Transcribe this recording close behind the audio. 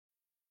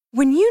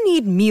When you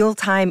need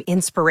mealtime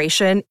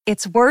inspiration,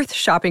 it's worth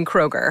shopping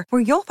Kroger,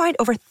 where you'll find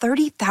over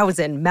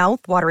 30,000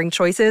 mouth-watering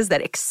choices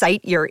that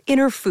excite your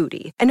inner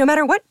foodie. And no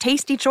matter what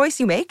tasty choice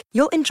you make,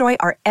 you'll enjoy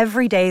our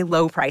everyday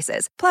low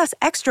prices, plus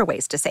extra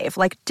ways to save,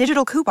 like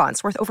digital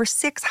coupons worth over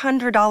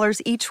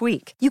 $600 each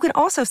week. You can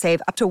also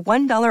save up to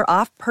 $1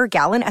 off per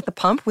gallon at the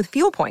pump with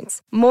fuel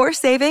points. More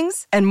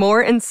savings and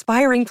more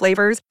inspiring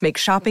flavors make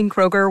shopping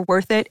Kroger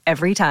worth it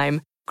every time.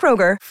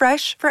 Kroger,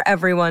 fresh for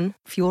everyone.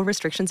 Fuel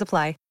restrictions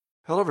apply.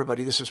 Hello,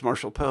 everybody. This is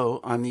Marshall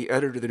Poe. I'm the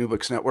editor of the New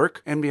Books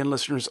Network. NBN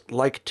listeners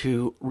like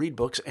to read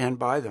books and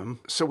buy them.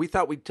 So we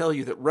thought we'd tell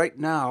you that right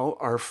now,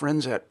 our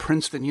friends at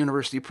Princeton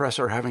University Press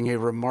are having a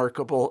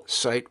remarkable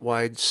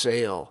site-wide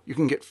sale. You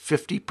can get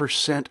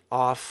 50%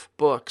 off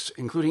books,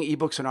 including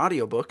ebooks and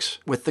audiobooks,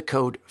 with the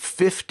code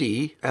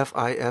 50,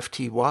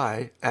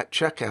 F-I-F-T-Y, at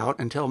checkout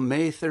until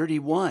May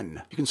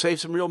 31. You can save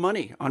some real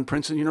money on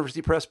Princeton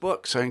University Press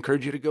books. I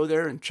encourage you to go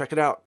there and check it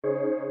out.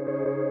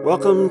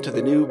 Welcome to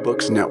the New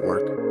Books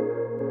Network.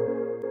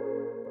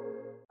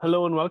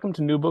 Hello and welcome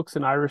to New Books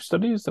in Irish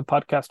Studies, the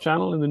podcast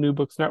channel in the New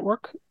Books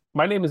Network.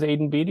 My name is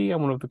Aidan Beattie.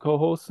 I'm one of the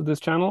co-hosts of this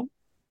channel.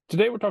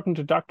 Today we're talking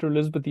to Dr.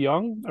 Elizabeth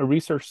DeYoung, a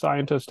research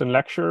scientist and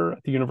lecturer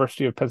at the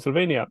University of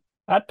Pennsylvania.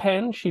 At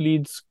Penn,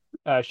 she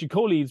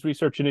co-leads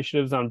research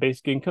initiatives on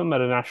basic income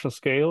at a national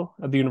scale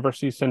at the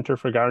university's Center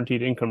for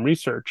Guaranteed Income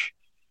Research.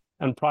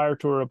 And prior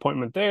to her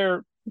appointment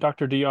there,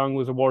 Dr. DeYoung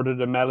was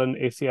awarded a Mellon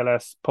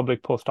ACLS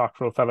Public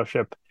Postdoctoral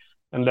Fellowship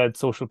and led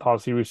social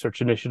policy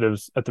research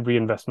initiatives at the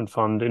Reinvestment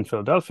Fund in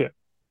Philadelphia.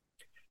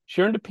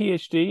 She earned a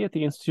PhD at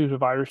the Institute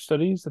of Irish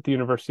Studies at the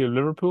University of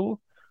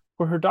Liverpool,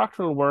 where her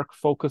doctoral work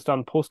focused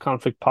on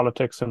post-conflict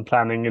politics and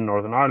planning in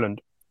Northern Ireland.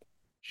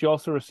 She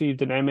also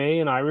received an MA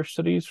in Irish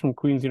Studies from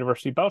Queen's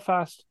University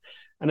Belfast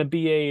and a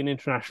BA in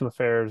International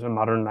Affairs and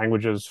Modern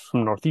Languages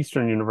from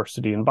Northeastern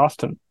University in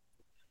Boston.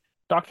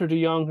 Dr.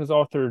 DeYoung has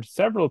authored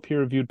several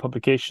peer-reviewed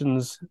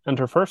publications, and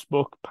her first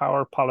book,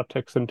 Power,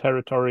 Politics and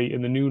Territory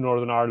in the New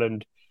Northern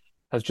Ireland,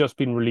 has just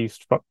been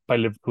released by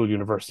Liverpool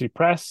University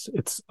Press.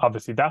 It's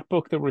obviously that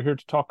book that we're here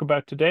to talk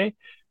about today.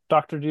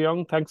 Dr.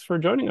 DeYoung, thanks for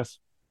joining us.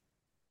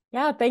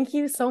 Yeah, thank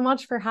you so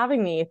much for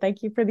having me.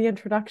 Thank you for the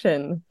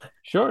introduction.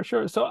 Sure.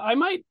 So I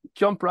might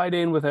jump right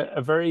in with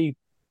a very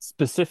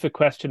specific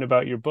question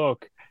about your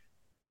book.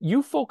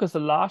 You focus a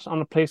lot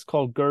on a place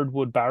called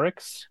Girdwood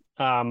Barracks.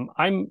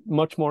 I'm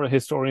much more a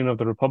historian of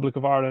the Republic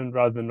of Ireland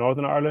rather than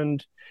Northern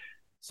Ireland.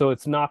 So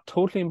it's not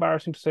totally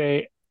embarrassing to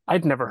say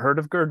I'd never heard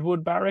of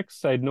Girdwood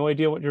Barracks. I had no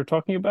idea what you're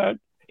talking about.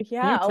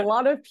 Yeah, a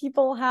lot of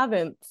people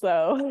haven't.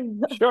 So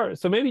Sure.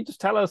 So maybe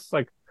just tell us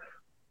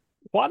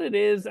what it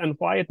is and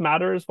why it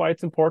matters, why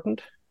it's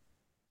important.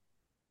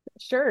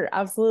 Sure,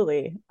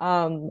 absolutely.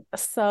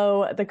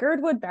 So the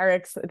Girdwood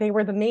Barracks, they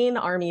were the main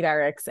army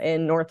barracks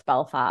in North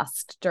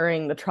Belfast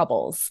during the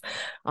Troubles.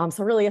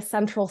 So really a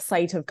central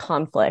site of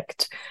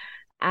conflict.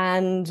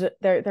 And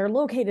they're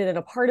located in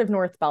a part of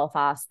North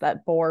Belfast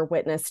that bore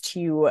witness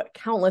to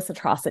countless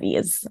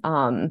atrocities.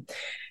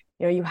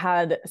 You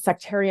had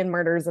sectarian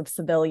murders of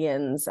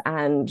civilians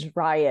and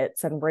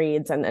riots and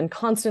raids and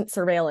constant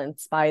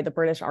surveillance by the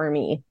British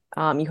Army.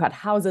 You had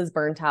houses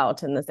burnt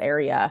out in this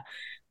area.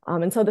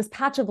 And so this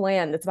patch of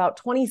land, it's about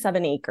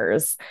 27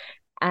 acres,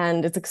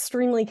 and it's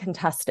extremely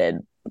contested.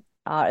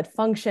 It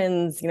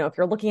functions, if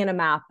you're looking at a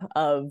map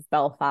of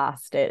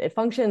Belfast, it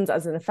functions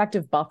as an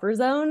effective buffer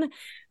zone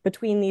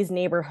between these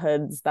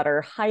neighborhoods that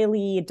are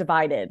highly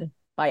divided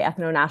by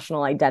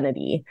ethno-national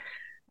identity.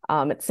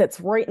 It sits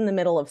right in the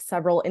middle of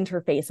several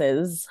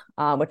interfaces,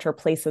 which are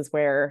places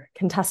where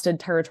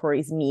contested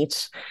territories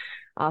meet.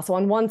 So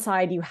on one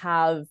side, you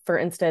have, for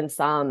instance,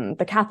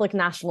 the Catholic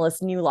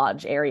Nationalist New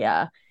Lodge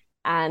area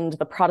and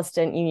the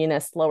Protestant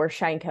Unionist Lower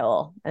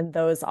Shankill, and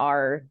those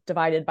are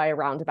divided by a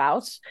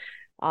roundabout.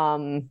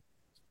 I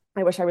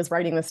wish I was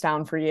writing this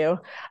down for you.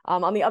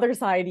 On the other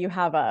side, you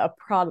have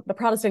the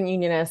Protestant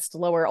Unionist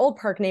Lower Old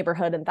Park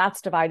neighborhood, and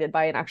that's divided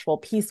by an actual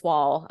peace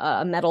wall,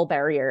 a metal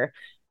barrier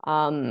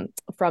from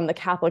the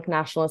Catholic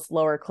Nationalist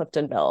Lower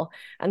Cliftonville.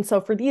 And so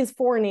for these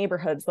four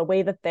neighborhoods, the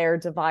way that they're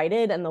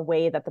divided and the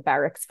way that the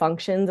barracks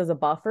functions as a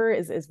buffer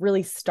is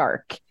really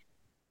stark.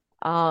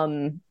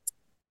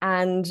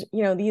 And,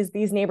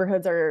 these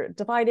neighborhoods are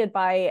divided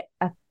by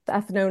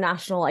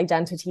ethno-national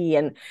identity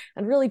and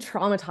really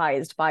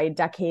traumatized by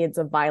decades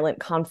of violent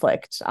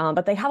conflict.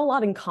 But they have a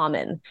lot in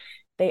common.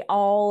 They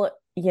all,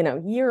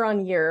 year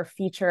on year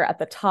feature at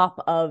the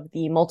top of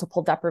the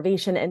multiple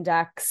deprivation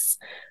index,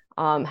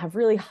 have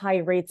really high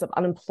rates of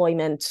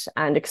unemployment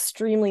and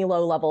extremely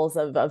low levels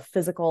of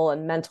physical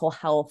and mental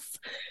health,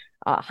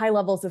 high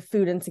levels of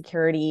food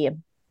insecurity.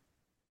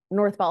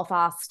 North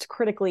Belfast,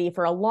 critically,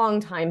 for a long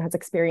time has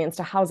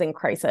experienced a housing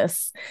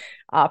crisis.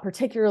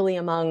 particularly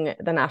among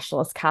the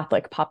nationalist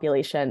Catholic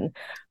population.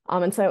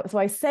 And so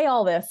I say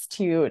all this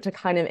to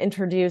kind of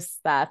introduce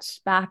that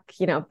back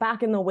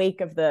in the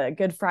wake of the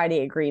Good Friday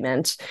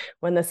Agreement,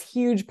 when this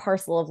huge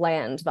parcel of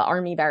land, the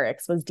army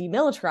barracks, was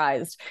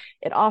demilitarized,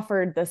 it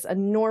offered this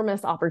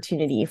enormous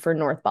opportunity for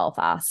North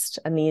Belfast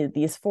and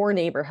these four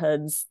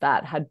neighborhoods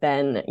that had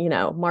been,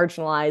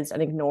 marginalized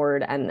and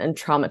ignored and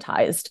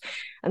traumatized.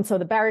 And so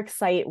the barracks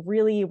site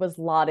really was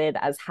lauded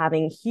as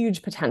having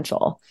huge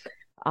potential.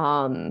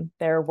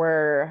 There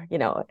were,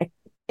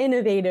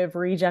 innovative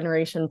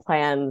regeneration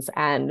plans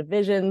and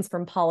visions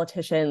from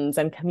politicians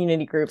and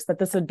community groups that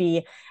this would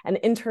be an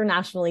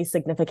internationally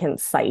significant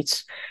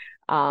site,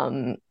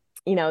 that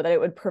it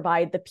would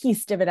provide the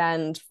peace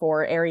dividend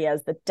for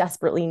areas that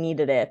desperately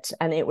needed it,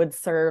 and it would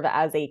serve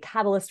as a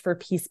catalyst for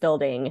peace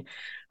building.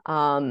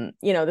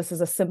 This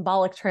is a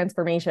symbolic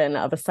transformation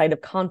of a site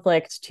of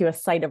conflict to a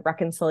site of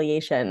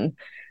reconciliation.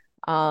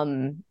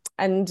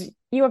 And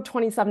you have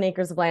 27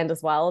 acres of land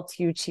as well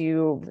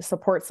to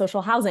support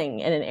social housing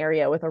in an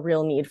area with a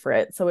real need for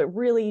it. So it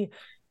really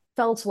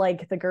felt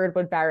like the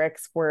Girdwood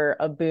Barracks were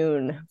a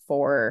boon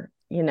for,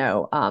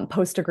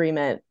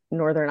 post-agreement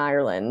Northern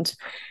Ireland.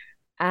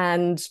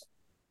 And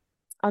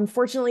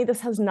unfortunately,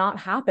 this has not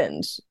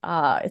happened.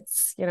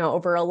 It's,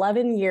 over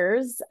 11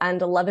 years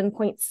and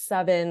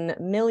 11.7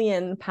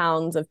 million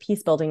pounds of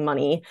peace building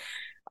money.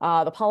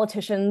 The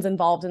politicians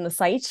involved in the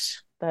site,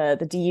 the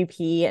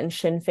DUP and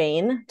Sinn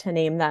Féin, to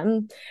name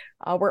them,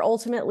 were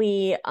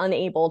ultimately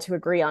unable to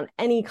agree on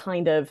any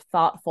kind of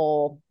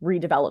thoughtful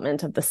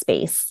redevelopment of the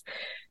space.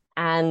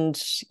 And,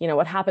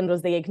 what happened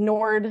was they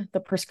ignored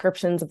the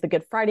prescriptions of the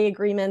Good Friday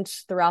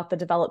Agreement throughout the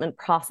development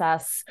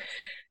process.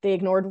 They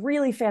ignored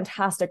really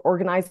fantastic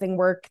organizing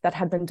work that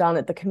had been done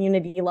at the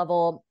community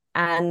level,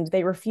 and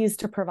they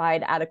refused to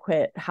provide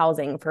adequate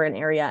housing for an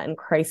area in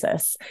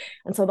crisis.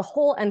 And so the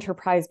whole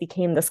enterprise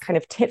became this kind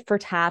of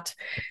tit-for-tat,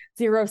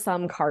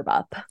 zero-sum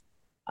carve-up.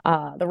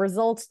 The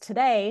result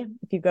today,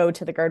 if you go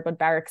to the Girdwood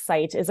Barracks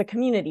site, is a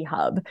community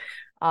hub.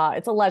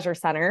 It's a leisure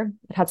center.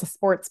 It has a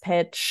sports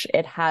pitch.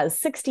 It has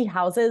 60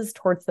 houses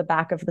towards the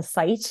back of the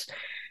site.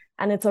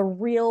 And it's a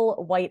real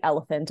white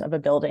elephant of a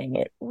building.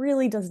 It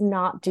really does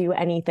not do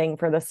anything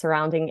for the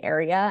surrounding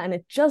area. And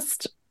it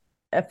just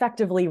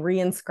effectively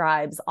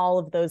reinscribes all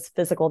of those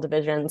physical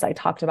divisions I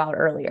talked about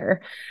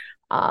earlier.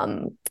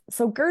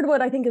 So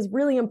Girdwood, I think, is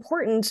really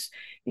important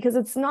because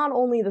it's not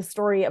only the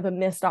story of a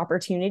missed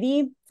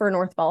opportunity for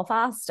North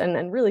Belfast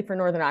and really for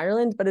Northern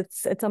Ireland, but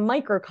it's a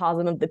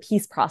microcosm of the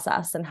peace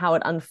process and how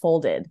it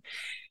unfolded.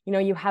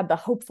 You had the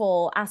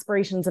hopeful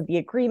aspirations of the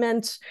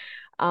agreement,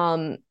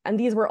 and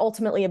these were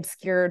ultimately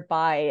obscured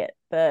by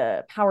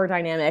the power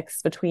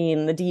dynamics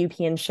between the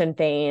DUP and Sinn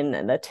Féin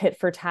and the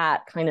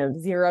tit-for-tat kind of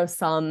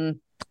zero-sum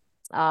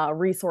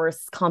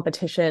resource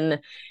competition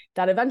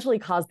that eventually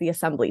caused the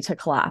assembly to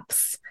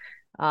collapse.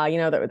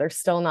 There's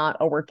still not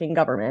a working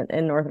government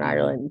in Northern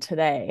Ireland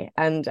today.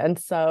 And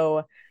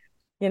so,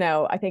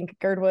 I think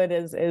Girdwood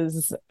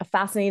is a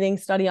fascinating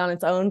study on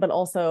its own, but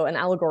also an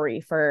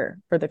allegory for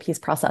the peace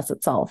process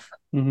itself.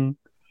 Mm-hmm.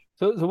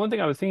 So one thing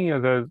I was thinking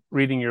as I was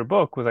reading your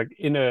book was, like,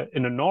 in a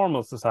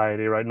normal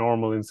society, right?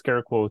 Normal in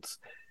scare quotes.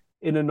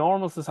 In a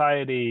normal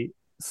society,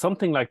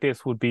 something like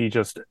this would be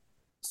just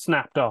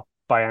snapped up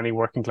by any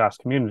working class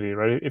community,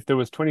 right? If there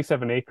was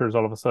 27 acres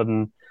all of a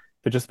sudden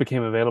that just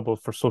became available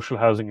for social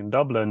housing in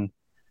Dublin,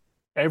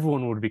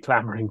 everyone would be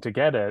clamoring to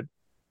get it.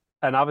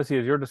 And obviously,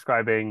 as you're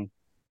describing,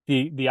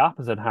 the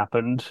opposite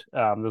happened.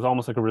 There's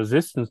almost like a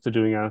resistance to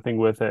doing anything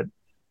with it.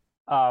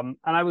 And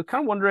I was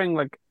kind of wondering,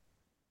 like,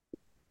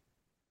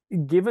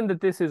 given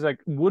that this is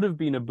would have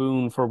been a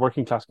boon for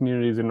working class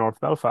communities in North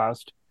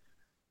Belfast,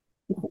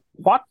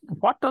 what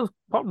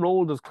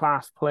role does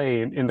class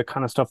play in the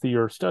kind of stuff that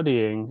you're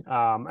studying?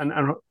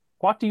 And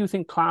what do you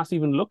think class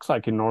even looks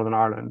like in Northern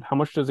Ireland? How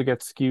much does it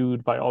get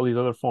skewed by all these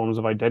other forms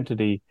of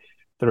identity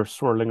that are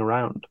swirling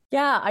around?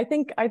 Yeah, I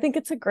think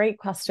it's a great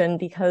question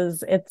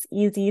because it's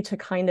easy to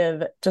kind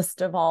of just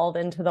devolve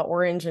into the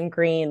orange and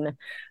green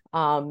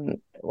when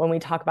we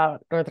talk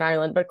about Northern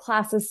Ireland, but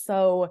class is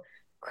so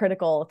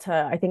critical to,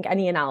 I think,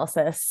 any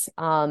analysis.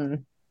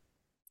 And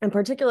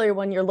particularly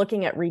when you're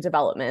looking at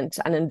redevelopment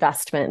and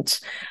investment,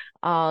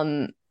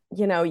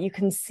 you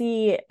can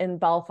see in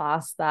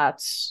Belfast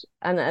that,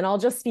 and I'll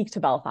just speak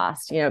to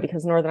Belfast,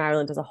 because Northern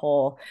Ireland as a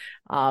whole,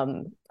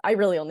 I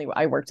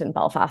worked in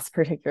Belfast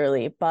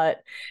particularly,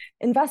 but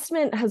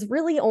investment has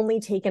really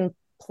only taken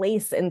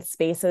place in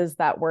spaces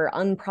that were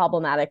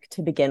unproblematic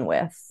to begin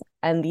with.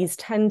 And these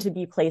tend to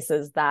be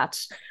places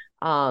that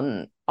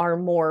are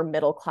more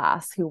middle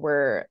class, who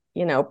were,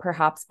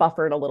 perhaps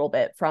buffered a little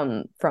bit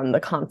from the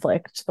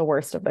conflict, the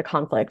worst of the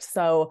conflict.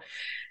 So,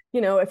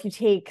 if you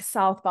take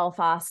South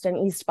Belfast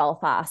and East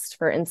Belfast,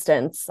 for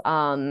instance,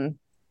 Northern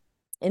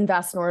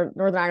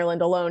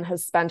Ireland alone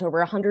has spent over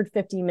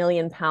 150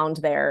 million pound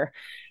there,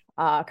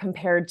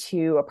 compared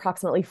to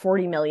approximately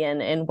 40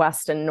 million in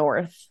West and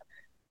North.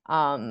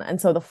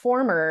 And so the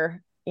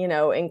former,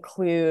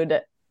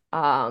 include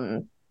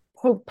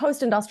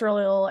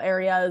post-industrial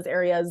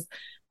areas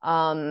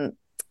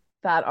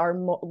that are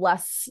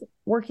less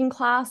working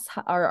class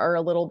are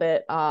a little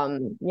bit,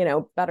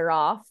 better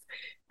off.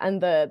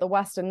 And the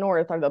West and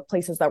North are the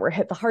places that were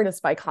hit the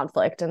hardest by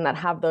conflict and that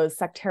have those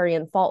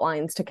sectarian fault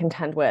lines to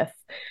contend with.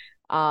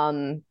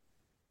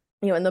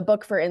 In the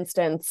book, for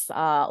instance,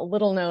 a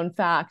little known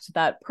fact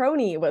that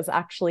Prony was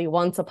actually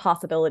once a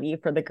possibility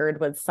for the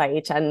Girdwood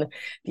site, and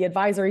the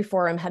advisory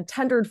forum had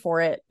tendered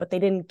for it, but they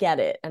didn't get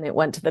it, and it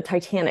went to the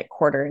Titanic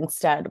Quarter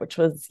instead, which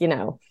was,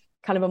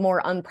 kind of a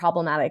more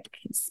unproblematic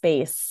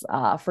space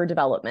for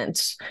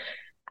development.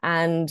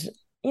 And,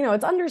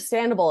 it's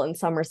understandable in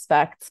some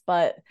respects,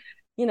 but,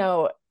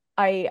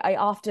 I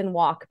often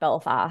walk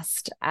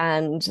Belfast,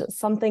 and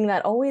something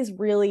that always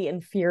really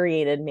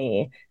infuriated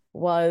me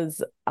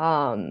was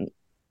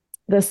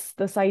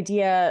this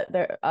idea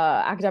that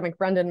academic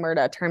Brendan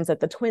Murda terms it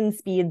the twin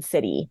speed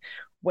city,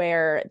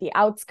 where the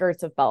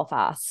outskirts of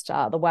Belfast,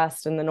 the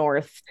west and the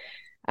north,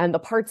 and the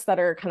parts that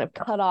are kind of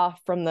cut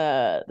off from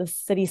the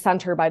city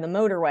center by the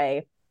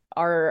motorway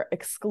are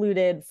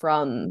excluded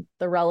from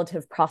the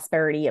relative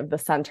prosperity of the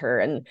center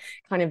and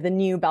kind of the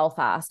new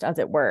Belfast, as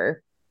it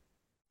were.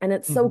 And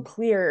it's so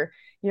clear,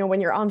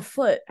 when you're on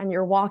foot and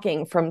you're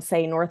walking from,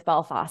 say, North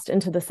Belfast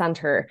into the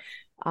center.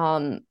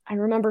 I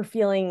remember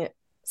feeling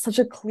such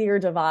a clear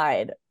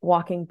divide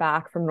walking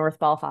back from North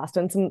Belfast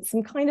and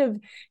some kind of,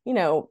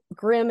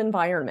 grim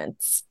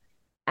environments.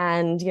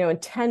 And, in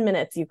 10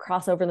 minutes, you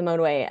cross over the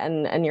motorway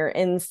and you're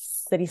in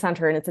city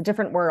center, and it's a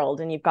different world.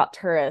 And you've got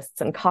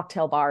tourists and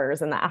cocktail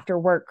bars and the after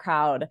work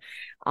crowd.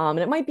 And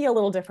it might be a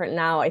little different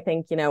now, I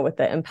think, with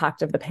the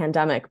impact of the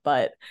pandemic,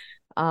 but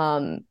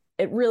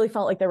it really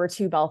felt like there were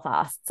two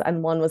Belfasts,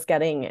 and one was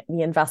getting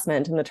the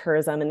investment and the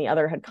tourism, and the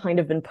other had kind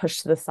of been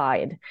pushed to the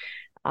side.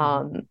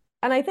 And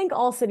I think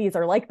all cities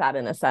are like that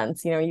in a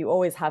sense. You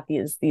always have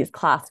these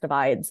class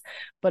divides,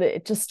 but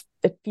it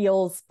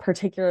feels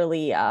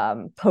particularly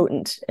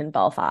potent in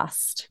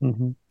Belfast.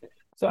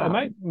 So I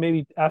might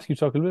maybe ask you to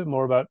talk a little bit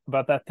more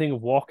about that thing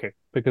of walking,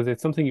 because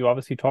it's something you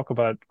obviously talk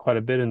about quite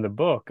a bit in the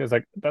book. It's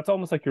like, that's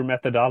almost like your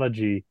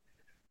methodology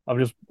of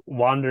just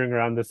wandering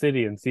around the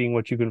city and seeing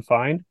what you can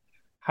find.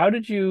 How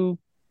did you,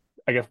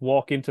 I guess,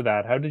 walk into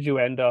that? How did you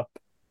end up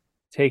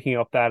taking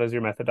up that as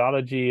your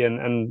methodology?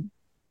 And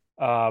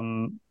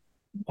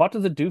what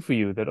does it do for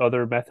you that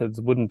other methods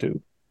wouldn't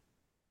do?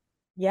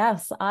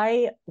 Yes,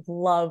 I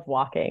love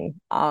walking.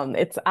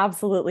 It's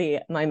absolutely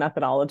my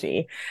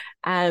methodology.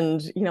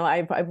 And,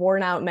 I've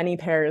worn out many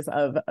pairs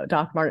of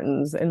Doc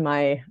Martens in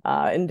my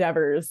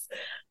endeavors.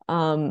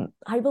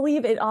 I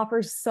believe it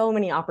offers so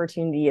many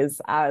opportunities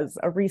as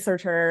a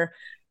researcher,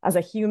 as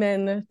a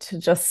human, to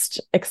just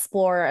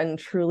explore and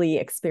truly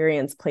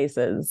experience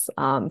places.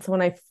 So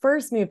when I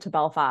first moved to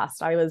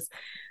Belfast, I was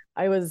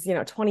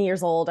 20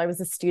 years old. I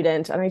was a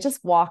student, and I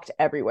just walked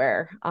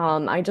everywhere.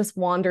 I just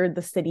wandered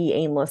the city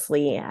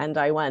aimlessly, and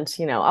I went,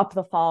 up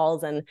the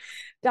falls and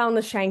down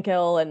the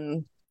Shankill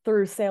and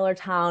through Sailor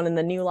Town and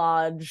the New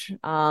Lodge.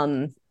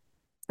 And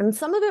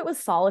some of it was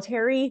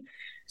solitary.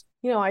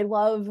 I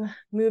love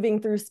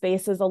moving through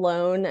spaces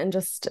alone and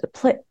just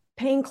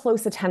paying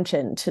close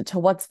attention to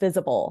what's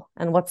visible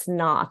and what's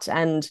not,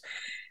 and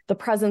the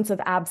presence of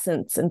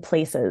absence in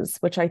places,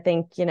 which I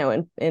think,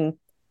 in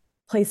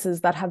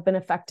places that have been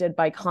affected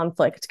by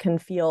conflict can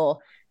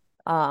feel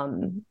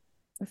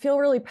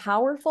really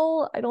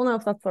powerful. I don't know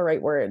if that's the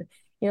right word.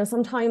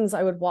 Sometimes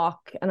I would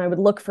walk and I would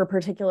look for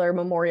particular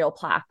memorial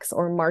plaques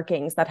or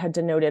markings that had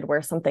denoted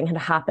where something had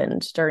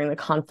happened during the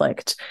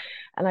conflict.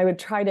 And I would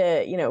try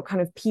to,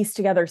 kind of piece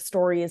together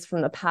stories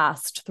from the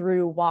past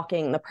through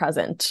walking the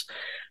present.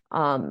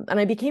 And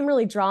I became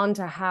really drawn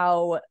to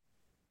how,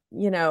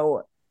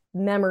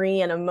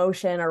 memory and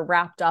emotion are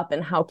wrapped up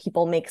in how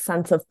people make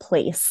sense of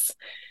place.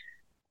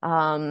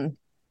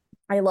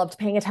 I loved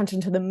paying attention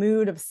to the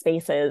mood of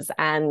spaces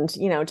and,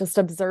 just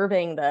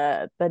observing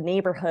the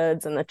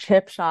neighborhoods and the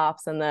chip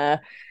shops and the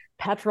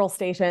petrol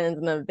stations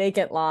and the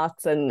vacant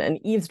lots and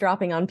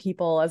eavesdropping on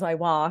people as I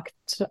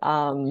walked.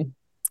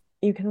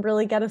 You can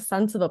really get a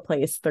sense of a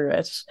place through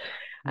it.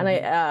 And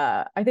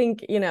I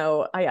think,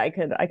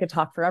 I could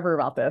talk forever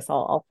about this.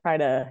 I'll try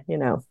to,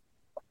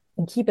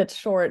 keep it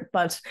short,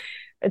 but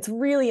it's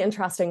really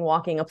interesting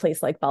walking a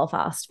place like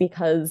Belfast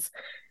because,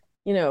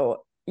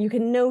 you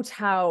can note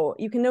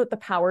the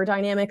power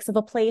dynamics of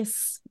a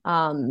place.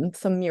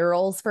 Some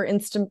murals, for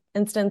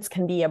instance,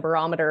 can be a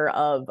barometer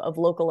of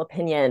local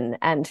opinion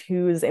and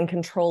who's in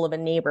control of a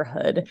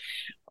neighborhood.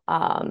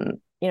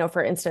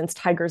 For instance,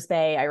 Tigers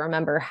Bay, I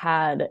remember,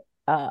 had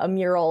a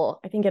mural.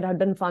 I think it had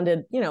been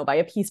funded, by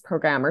a peace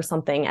program or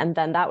something. And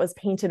then that was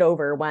painted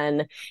over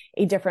when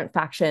a different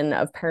faction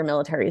of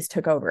paramilitaries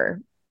took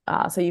over.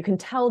 So you can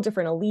tell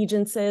different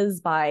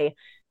allegiances by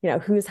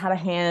who's had a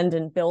hand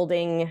in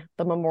building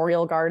the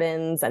memorial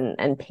gardens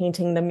and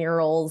painting the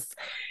murals.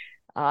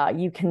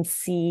 You can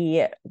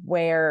see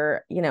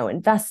where,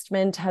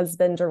 investment has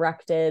been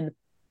directed.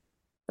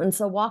 And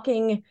so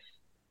walking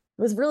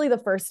was really the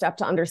first step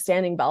to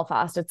understanding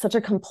Belfast. It's such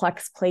a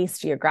complex place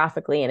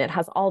geographically, and it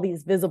has all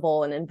these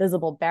visible and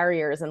invisible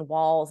barriers and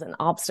walls and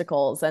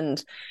obstacles.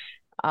 And,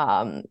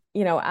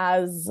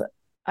 as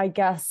I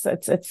guess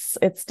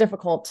it's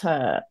difficult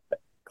to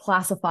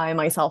classify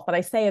myself, but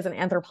I say as an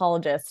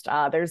anthropologist,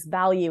 there's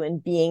value in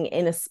being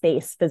in a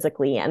space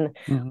physically and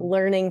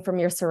learning from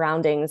your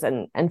surroundings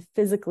and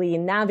physically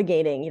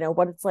navigating,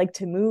 what it's like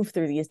to move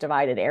through these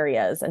divided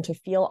areas and to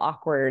feel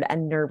awkward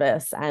and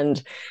nervous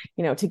and,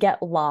 to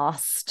get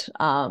lost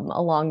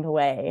along the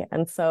way.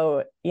 And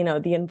so,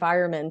 the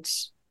environment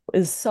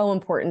is so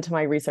important to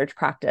my research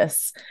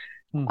practice.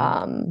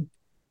 I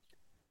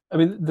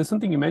mean, there's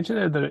something you mentioned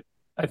there that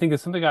I think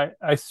is something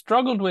I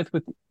struggled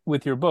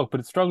with your book, but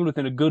it struggled with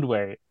in a good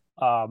way,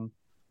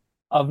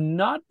 of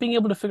not being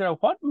able to figure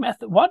out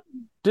what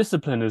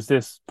discipline is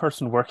this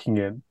person working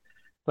in?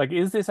 Like,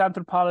 is this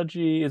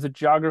anthropology? Is it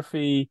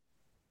geography?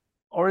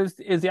 Or is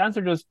the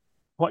answer just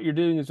what you're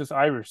doing is just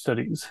Irish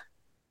studies?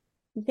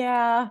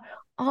 Yeah,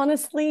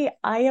 honestly,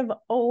 I have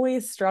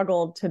always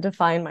struggled to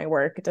define my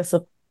work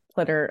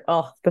discipliner.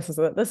 Oh, this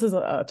is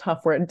a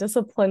tough word.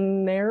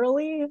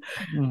 Disciplinarily.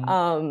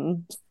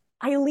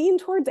 I lean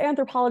towards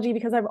anthropology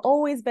because I've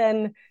always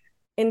been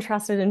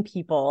interested in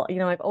people.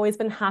 I've always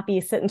been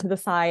happy sitting to the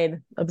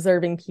side,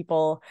 observing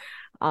people,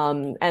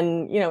 and,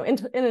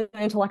 in an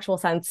intellectual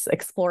sense,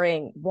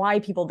 exploring why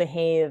people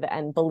behave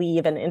and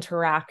believe and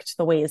interact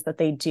the ways that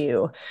they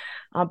do.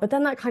 But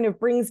then that kind of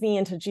brings me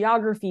into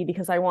geography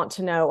because I want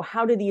to know,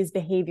 how do these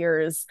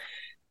behaviors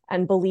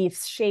and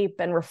beliefs shape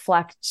and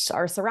reflect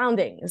our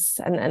surroundings,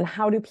 and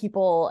how do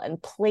people and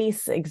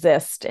place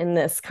exist in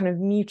this kind of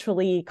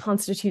mutually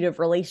constitutive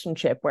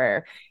relationship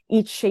where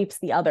each shapes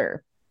the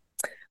other.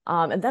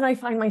 And then I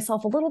find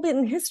myself a little bit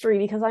in history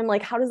because I'm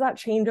like, how does that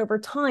change over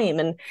time?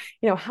 And,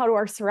 how do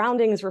our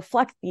surroundings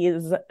reflect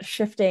these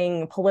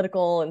shifting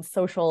political and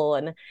social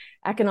and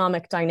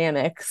economic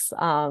dynamics?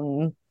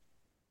 I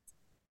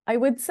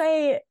would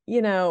say,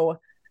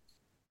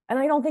 and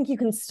I don't think you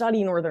can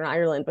study Northern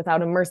Ireland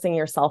without immersing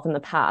yourself in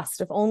the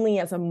past, if only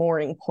as a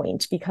mooring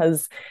point,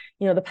 because,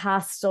 the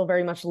past still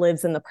very much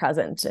lives in the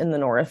present in the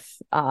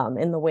North,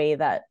 in the way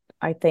that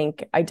I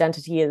think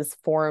identity is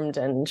formed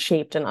and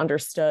shaped and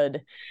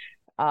understood.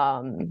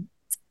 So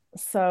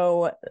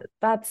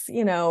that's,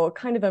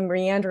 kind of a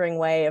meandering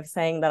way of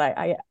saying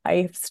that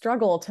I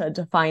struggle to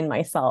define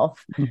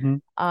myself.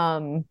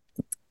 I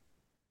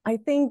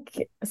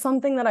think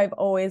something that I've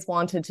always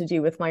wanted to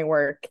do with my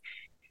work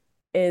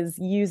is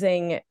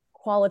using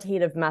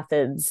qualitative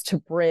methods to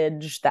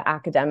bridge the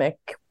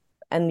academic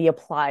and the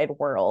applied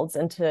worlds,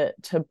 and to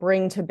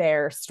bring to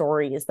bear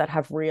stories that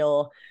have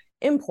real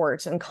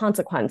import and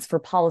consequence for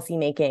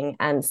policymaking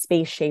and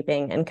space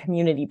shaping and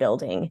community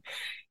building.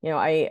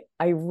 I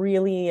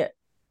really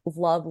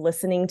love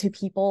listening to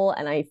people,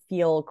 and I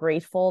feel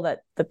grateful that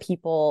the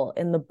people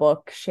in the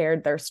book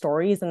shared their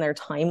stories and their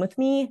time with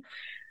me.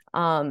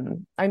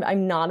 I'm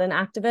not an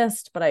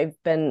activist, but I've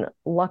been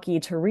lucky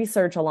to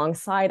research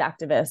alongside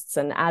activists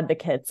and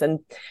advocates and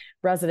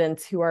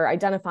residents who are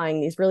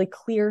identifying these really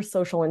clear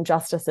social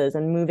injustices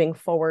and moving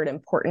forward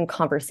important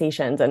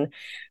conversations. And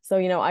so,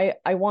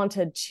 I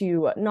wanted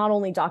to not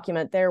only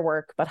document their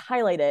work, but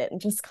highlight it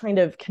and just kind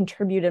of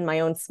contribute in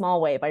my own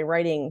small way by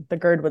writing the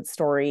Girdwood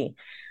story.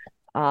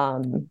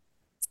 So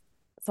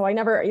I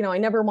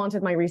never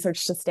wanted my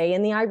research to stay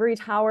in the ivory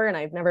tower, and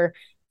I've never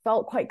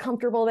felt quite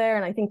comfortable there.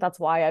 And I think that's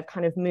why I've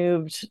kind of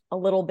moved a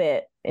little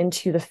bit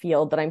into the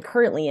field that I'm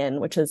currently in,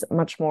 which is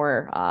much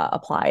more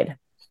applied.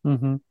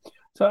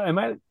 So I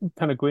might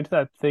kind of go into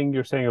that thing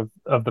you're saying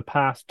of the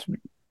past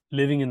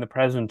living in the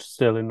present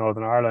still in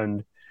Northern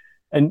Ireland.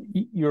 And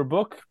your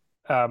book,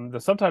 the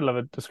subtitle of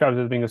it describes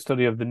it as being a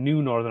study of the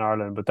new Northern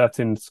Ireland, but that's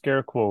in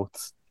scare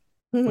quotes,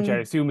 which I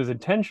assume is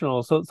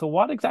intentional. So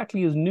what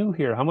exactly is new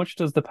here? How much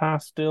does the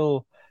past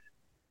still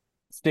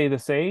stay the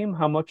same?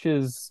 How much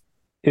is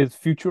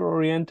future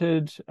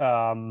oriented?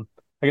 I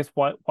guess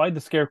why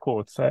the scare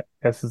quotes, I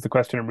guess, is the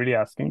question I'm really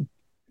asking.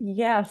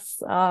 Yes,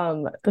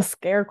 the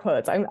scare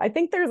quotes. I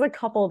think there's a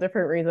couple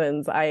different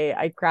reasons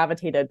I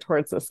gravitated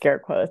towards the scare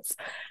quotes.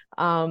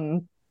 I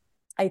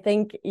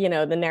think,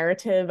 the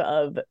narrative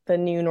of the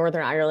new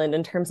Northern Ireland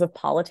in terms of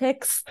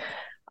politics,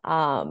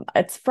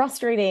 it's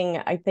frustrating,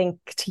 I think,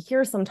 to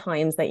hear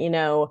sometimes that,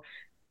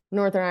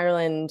 Northern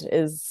Ireland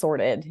is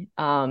sorted,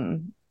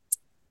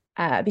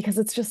 because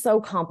it's just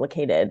so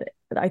complicated.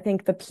 I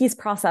think the peace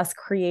process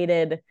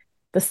created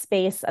the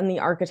space and the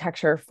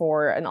architecture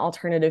for an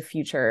alternative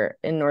future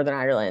in Northern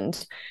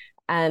Ireland.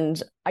 And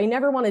I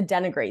never want to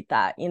denigrate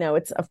that.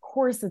 Of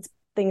course,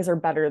 things are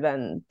better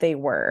than they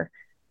were.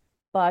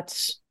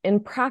 But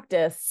in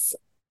practice,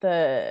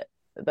 the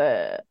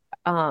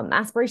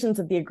aspirations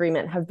of the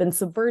agreement have been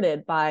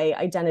subverted by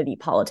identity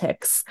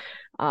politics,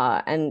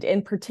 and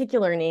in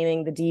particular,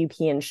 naming the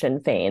DUP and Sinn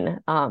Féin.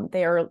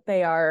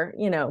 They are,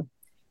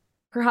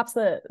 perhaps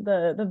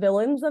the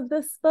villains of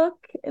this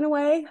book in a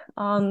way,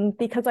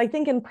 because I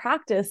think in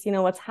practice,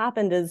 what's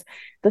happened is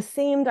the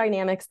same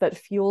dynamics that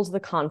fueled the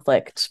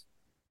conflict,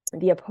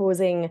 the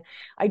opposing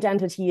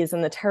identities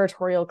and the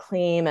territorial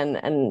claim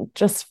and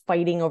just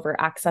fighting over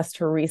access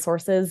to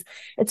resources,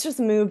 it's just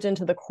moved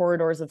into the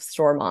corridors of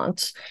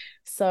Stormont.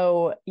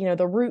 So,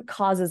 the root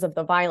causes of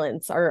the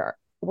violence are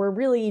were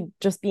really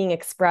just being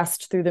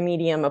expressed through the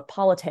medium of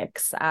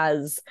politics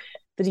as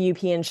the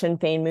DUP and Sinn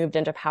Féin moved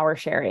into power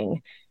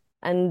sharing.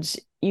 And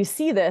you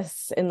see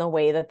this in the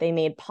way that they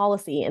made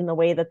policy, in the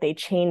way that they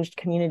changed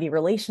community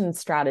relations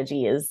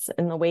strategies,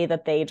 in the way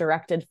that they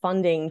directed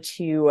funding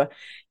to,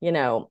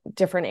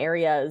 different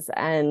areas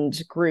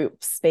and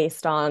groups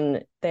based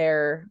on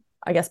their,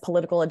 I guess,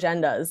 political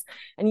agendas.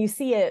 And you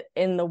see it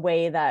in the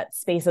way that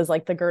spaces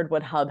like the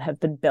Girdwood Hub have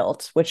been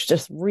built, which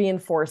just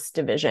reinforced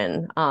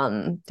division,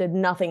 did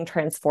nothing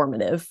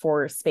transformative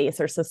for space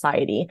or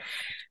society.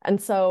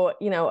 And so,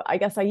 I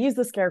guess I use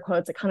the scare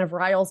quotes. It kind of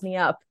riles me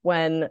up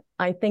when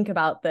I think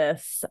about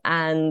this,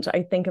 and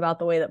I think about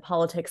the way that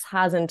politics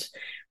hasn't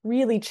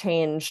really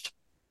changed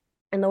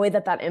and the way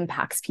that that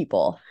impacts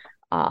people.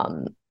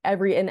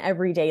 In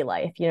everyday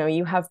life,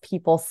 you have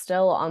people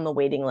still on the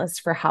waiting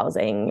list for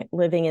housing,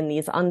 living in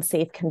these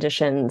unsafe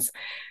conditions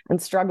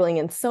and struggling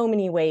in so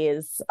many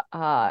ways.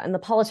 And the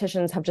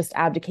politicians have just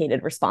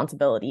abdicated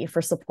responsibility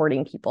for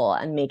supporting people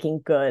and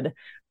making good,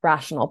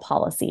 rational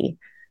policy.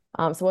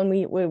 So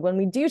when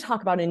we do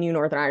talk about a new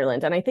Northern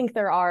Ireland, and I think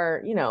there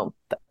are,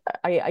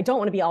 I don't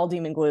want to be all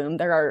doom and gloom.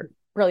 There are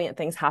brilliant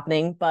things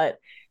happening, but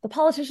the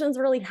politicians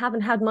really haven't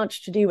had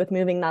much to do with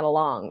moving that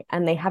along,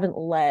 and they haven't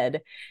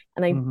led.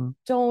 And I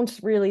don't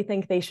really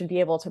think they should be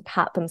able to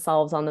pat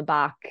themselves on the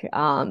back,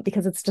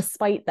 because it's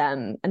despite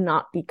them and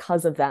not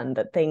because of them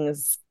that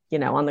things,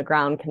 on the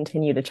ground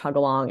continue to chug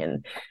along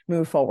and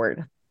move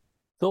forward.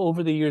 So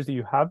over the years that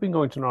you have been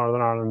going to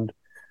Northern Ireland,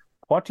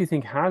 what do you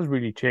think has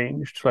really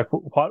changed? Like,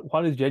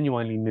 what is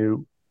genuinely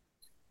new?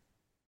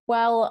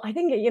 Well, I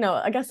think,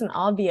 I guess an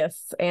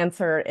obvious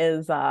answer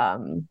is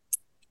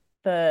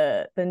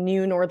the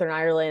new Northern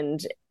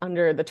Ireland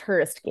under the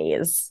tourist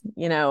gaze.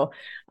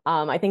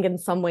 I think in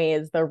some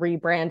ways the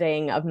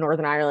rebranding of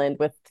Northern Ireland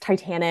with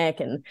Titanic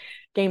and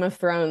Game of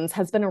Thrones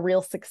has been a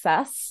real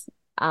success.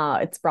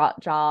 It's brought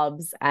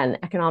jobs and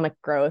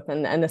economic growth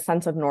and a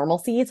sense of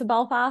normalcy to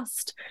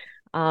Belfast.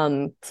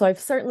 So I've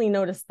certainly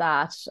noticed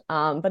that.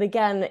 But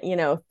again,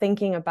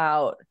 thinking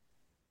about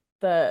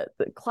the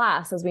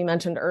class, as we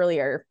mentioned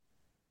earlier,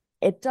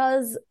 it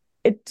does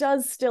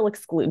still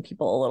exclude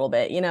people a little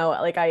bit.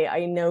 Like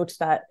I note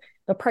that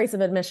the price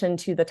of admission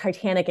to the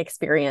Titanic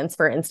experience,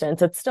 for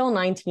instance, it's still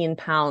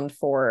 £19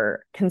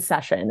 for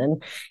concession.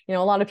 And, a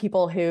lot of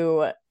people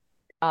who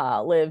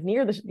live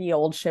near the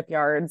old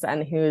shipyards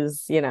and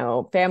whose,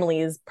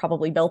 families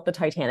probably built the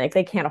Titanic,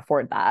 they can't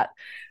afford that.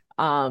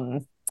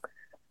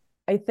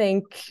 I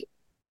think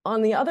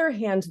on the other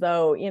hand,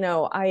 though,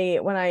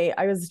 when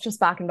I was just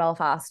back in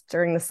Belfast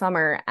during the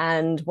summer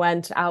and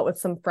went out with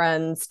some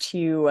friends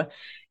to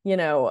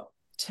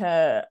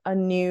to a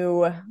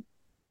new,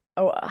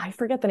 I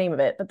forget the name of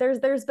it, but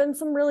there's been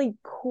some really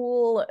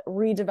cool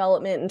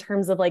redevelopment in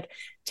terms of like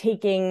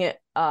taking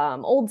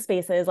old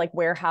spaces like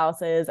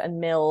warehouses and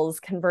mills,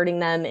 converting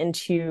them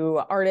into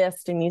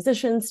artist and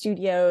musician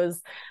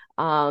studios,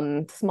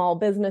 small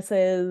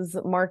businesses,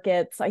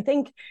 markets. I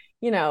think,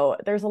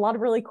 there's a lot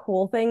of really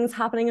cool things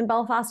happening in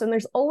Belfast, and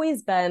there's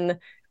always been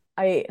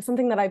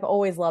something that I've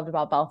always loved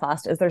about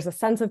Belfast is there's a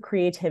sense of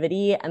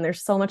creativity and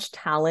there's so much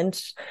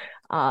talent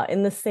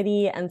in the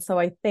city. And so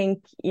I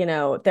think,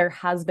 there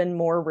has been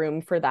more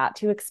room for that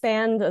to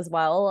expand as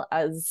well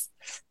as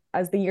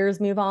the years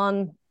move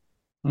on.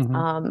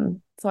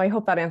 So I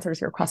hope that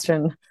answers your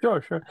question.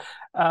 Sure.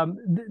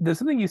 There's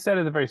something you said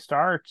at the very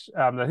start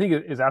that I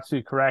think is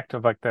absolutely correct,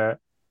 of like the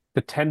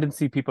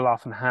tendency people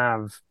often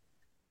have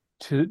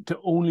to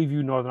only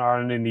view Northern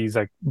Ireland in these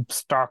like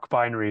stark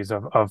binaries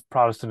of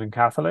Protestant and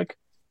Catholic.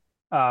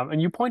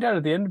 And you point out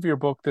at the end of your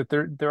book that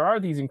there are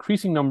these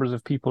increasing numbers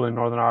of people in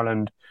Northern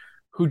Ireland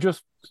who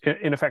just,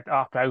 in effect,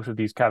 opt out of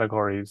these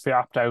categories. They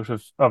opt out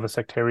of a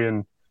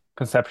sectarian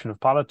conception of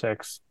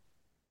politics.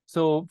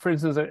 So, for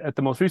instance, at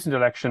the most recent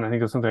election, I think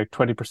it was something like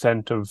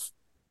 20% of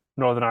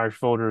Northern Irish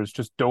voters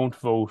just don't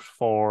vote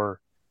for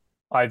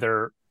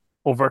either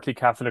overtly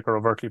Catholic or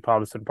overtly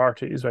Protestant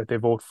parties, right? They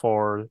vote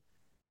for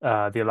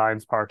the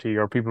Alliance Party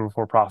or People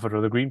Before Profit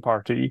or the Green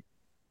Party.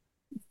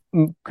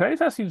 Can I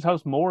just ask you to tell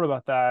us more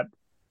about that,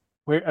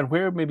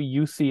 where maybe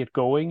you see it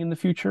going in the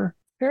future?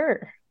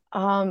 Sure.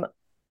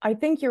 I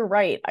think you're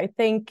right. I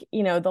think,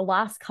 the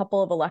last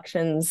couple of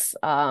elections,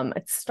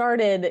 it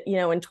started,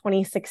 in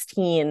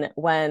 2016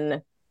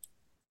 when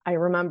I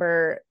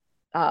remember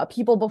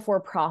People Before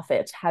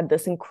Profit had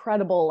this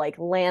incredible like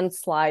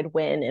landslide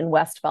win in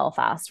West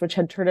Belfast, which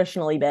had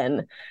traditionally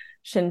been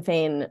Sinn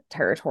Féin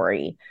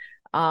territory.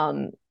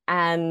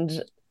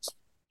 And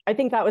I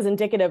think that was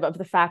indicative of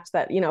the fact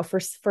that,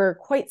 for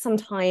quite some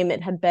time,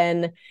 it had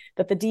been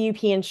that the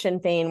DUP and Sinn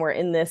Féin were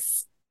in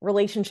this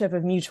relationship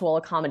of mutual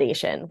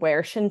accommodation,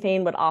 where Sinn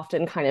Féin would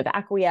often kind of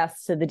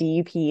acquiesce to the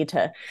DUP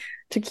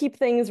to keep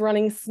things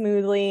running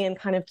smoothly and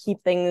kind of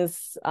keep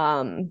things,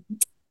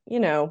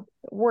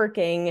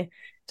 working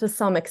to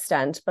some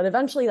extent. But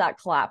eventually that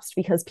collapsed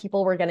because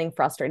people were getting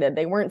frustrated.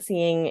 They weren't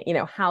seeing,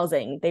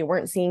 housing. They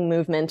weren't seeing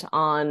movement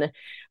on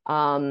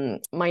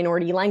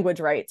minority language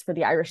rights for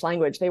the Irish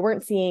language. They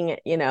weren't seeing,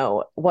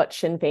 what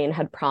Sinn Féin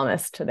had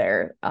promised to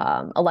their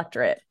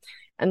electorate.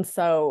 And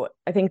so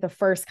I think the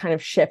first kind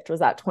of shift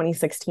was that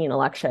 2016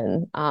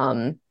 election.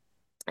 And,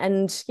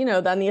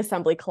 then the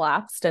assembly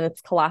collapsed and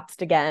it's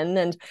collapsed again.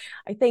 And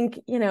I think,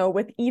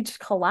 with each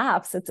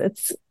collapse,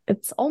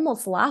 it's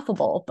almost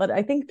laughable, but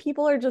I think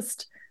people are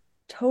just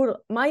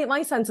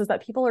my sense is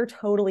that people are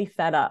totally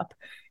fed up.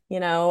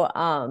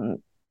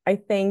 I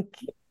think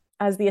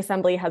as the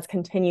assembly has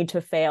continued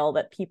to fail,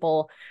 that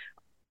people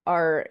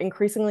are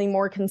increasingly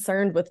more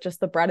concerned with just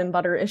the bread and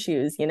butter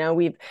issues.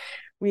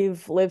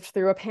 We've lived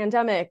through a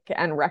pandemic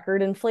and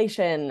record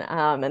inflation,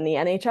 and the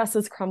NHS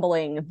is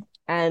crumbling,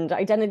 and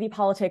identity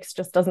politics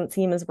just doesn't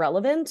seem as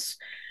relevant.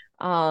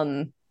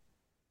 And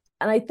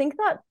I think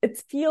that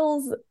it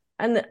feels,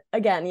 and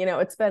again,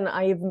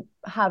 I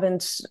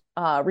haven't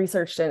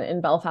researched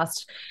in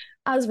Belfast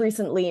as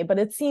recently, but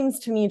it seems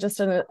to me just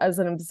as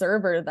an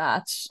observer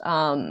that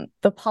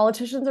the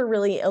politicians are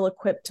really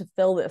ill-equipped to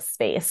fill this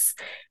space.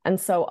 And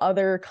so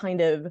other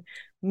kind of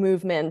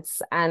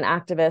movements and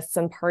activists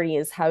and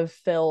parties have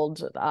filled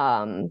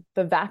the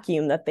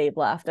vacuum that they've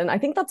left. And I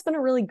think that's been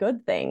a really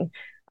good thing.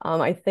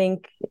 I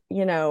think,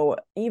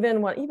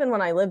 even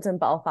when I lived in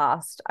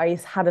Belfast, I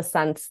had a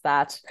sense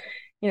that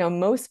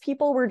most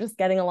people were just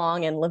getting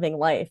along and living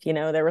life.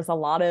 There was a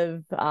lot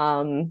of,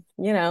 going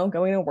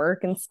to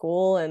work and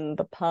school and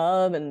the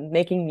pub and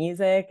making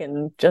music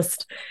and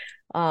just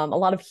a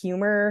lot of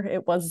humor.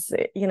 It was,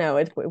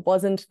 it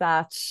wasn't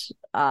that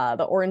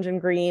the orange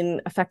and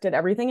green affected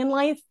everything in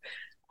life.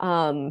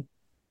 But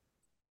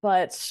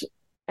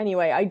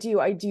anyway, I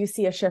do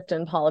see a shift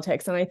in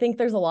politics. And I think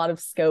there's a lot of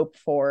scope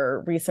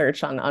for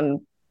research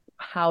on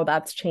how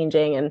that's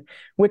changing and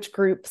which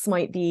groups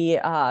might be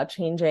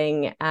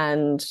changing.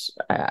 And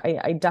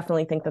I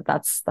definitely think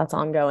that's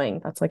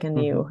ongoing. That's like a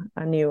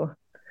new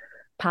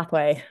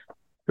pathway.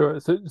 Sure.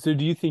 So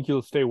do you think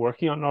you'll stay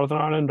working on Northern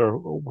Ireland, or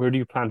where do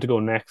you plan to go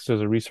next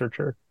as a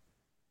researcher?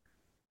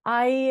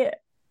 I've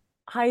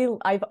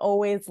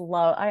always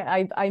loved,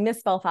 I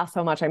miss Belfast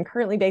so much. I'm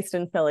currently based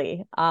in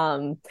Philly.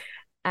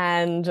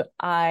 And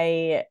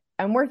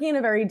I'm working in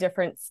a very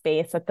different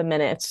space at the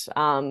minute,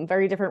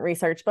 very different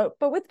research, but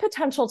with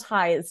potential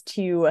ties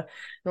to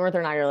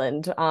Northern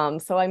Ireland.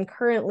 So I'm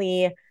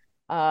currently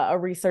a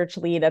research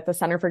lead at the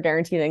Center for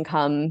Guaranteed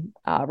Income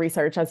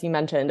Research, as you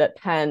mentioned, at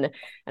Penn,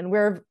 and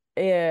we're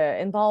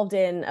involved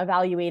in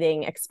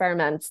evaluating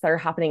experiments that are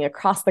happening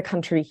across the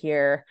country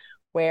here,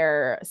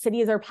 where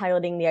cities are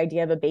piloting the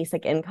idea of a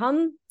basic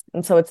income.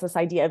 And so it's this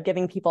idea of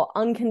giving people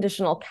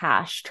unconditional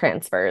cash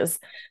transfers,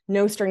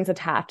 no strings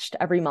attached,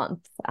 every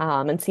month,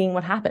 and seeing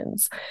what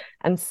happens.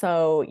 And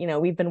so,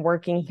 we've been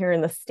working here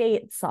in the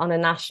States on a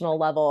national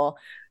level,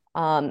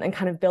 and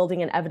kind of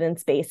building an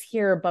evidence base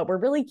here, but we're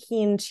really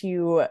keen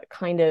to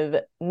kind of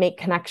make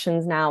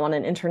connections now on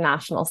an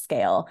international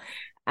scale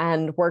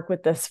and work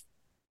with this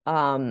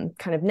kind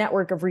of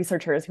network of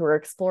researchers who are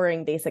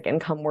exploring basic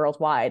income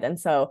worldwide. And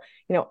so,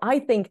 I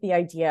think the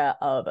idea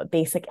of a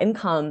basic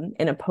income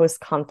in a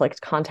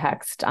post-conflict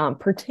context,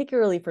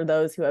 particularly for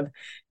those who have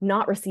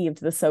not received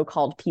the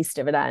so-called peace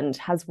dividend,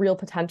 has real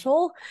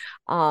potential.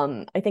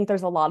 I think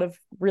there's a lot of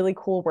really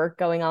cool work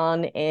going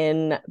on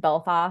in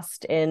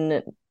Belfast,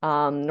 in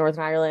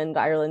Northern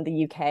Ireland,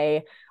 the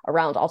UK,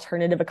 around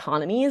alternative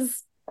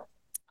economies,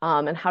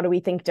 and how do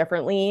we think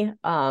differently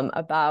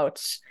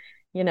about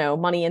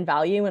money and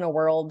value in a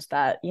world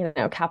that,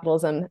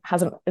 capitalism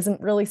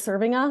isn't really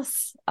serving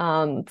us.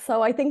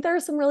 So I think there are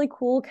some really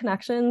cool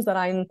connections that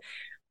I'm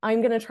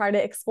going to try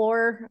to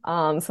explore,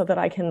 so that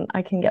I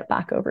can get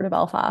back over to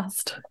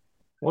Belfast.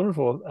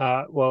 Wonderful.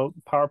 Well,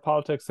 Power,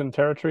 Politics and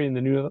Territory in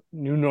the new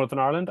Northern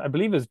Ireland, I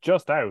believe, is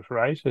just out,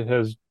 right? It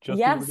has just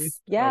been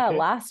released? Yeah, okay.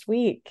 Last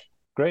week.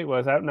 Great. Well,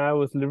 it's out now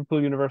with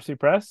Liverpool University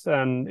Press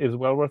and is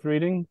well worth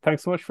reading.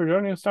 Thanks so much for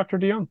joining us, Dr.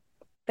 DeYoung.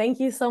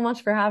 Thank you so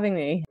much for having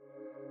me.